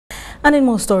And in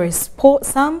more stories,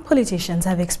 some politicians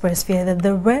have expressed fear that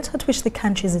the rate at which the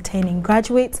country is attaining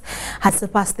graduates has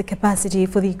surpassed the capacity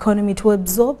for the economy to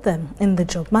absorb them in the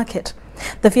job market.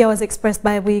 The fear was expressed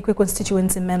by Kayiwa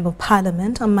constituency Member of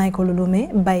Parliament Michael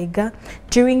Baiga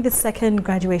during the second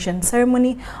graduation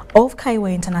ceremony of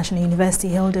Kayiwa International University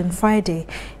held on Friday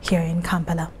here in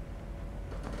Kampala.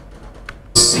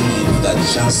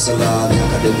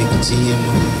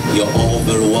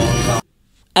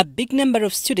 A big number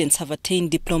of students have attained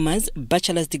diplomas,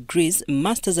 bachelor's degrees,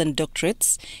 masters and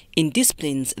doctorates in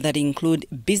disciplines that include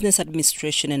business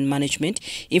administration and management,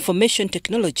 information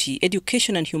technology,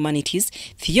 education and humanities,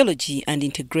 theology and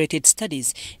integrated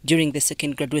studies during the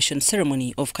second graduation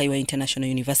ceremony of Kayiwa International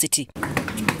University.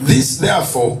 This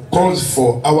therefore calls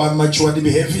for our mature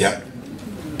behavior.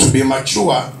 To be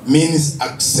mature means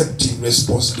accepting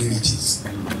responsibilities.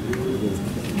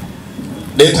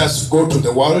 Let us go to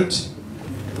the world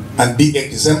and be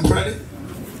exemplary,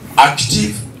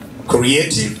 active,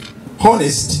 creative,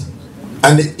 honest,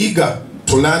 and eager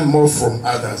to learn more from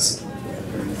others,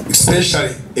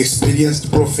 especially experienced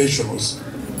professionals.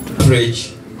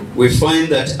 We find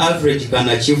that average can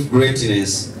achieve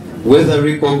greatness, whether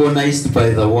recognized by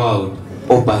the world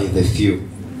or by the few.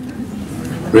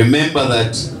 Remember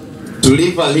that to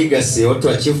leave a legacy or to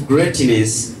achieve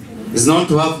greatness is not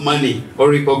to have money or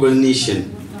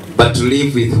recognition, but to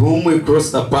live with whom we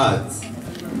cross the path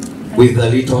with a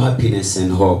little happiness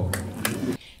and hope.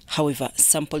 However,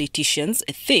 some politicians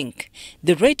think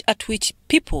the rate at which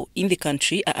people in the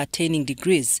country are attaining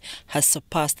degrees has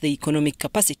surpassed the economic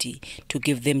capacity to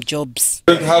give them jobs.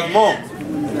 We have more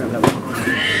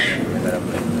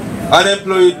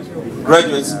unemployed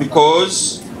graduates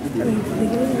because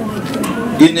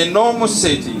in a normal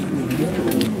setting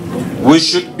we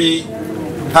should be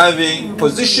having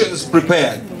positions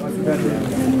prepared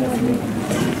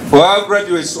for our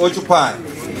graduates to occupy,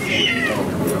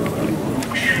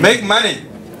 make money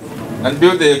and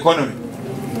build the economy.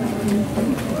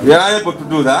 We are able to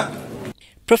do that.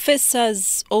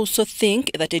 Professors also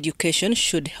think that education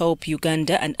should help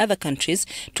Uganda and other countries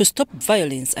to stop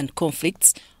violence and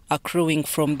conflicts accruing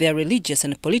from their religious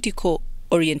and political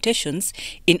orientations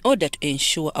in order to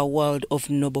ensure a world of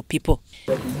noble people.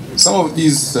 Some of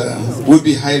these will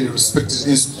be highly respected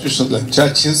institutions like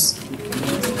churches,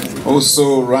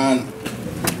 also run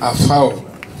afoul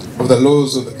of the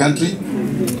laws of the country,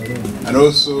 and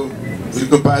also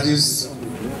political parties,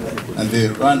 and they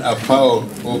run afoul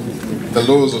of the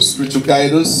laws of spiritual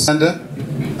guidance and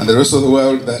the rest of the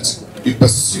world, that we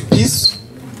pursue peace,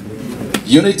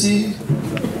 unity,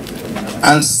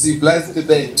 and civilized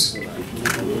debate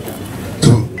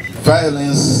to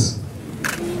violence,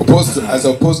 as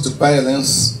opposed to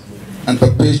violence and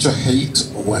perpetual hate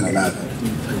of one another.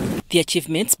 The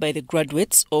achievements by the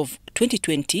graduates of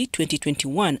 2020,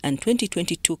 2021 and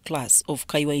 2022 class of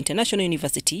Kayiwa International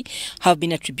University have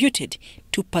been attributed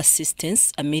to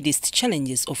persistence amidst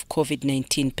challenges of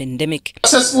COVID-19 pandemic.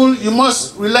 Successful, you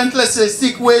must relentlessly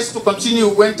seek ways to continue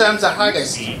when times are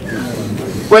hardest,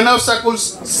 when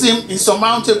obstacles seem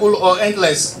insurmountable or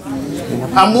endless,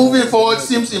 and moving forward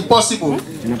seems impossible,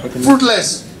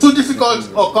 fruitless, too difficult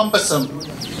or cumbersome.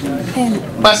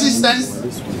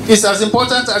 Persistence is as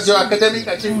important as your academic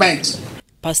achievement.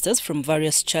 Pastors from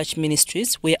various church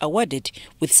ministries were awarded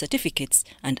with certificates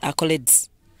and accolades.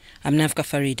 I'm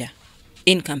Farida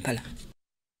in Kampala.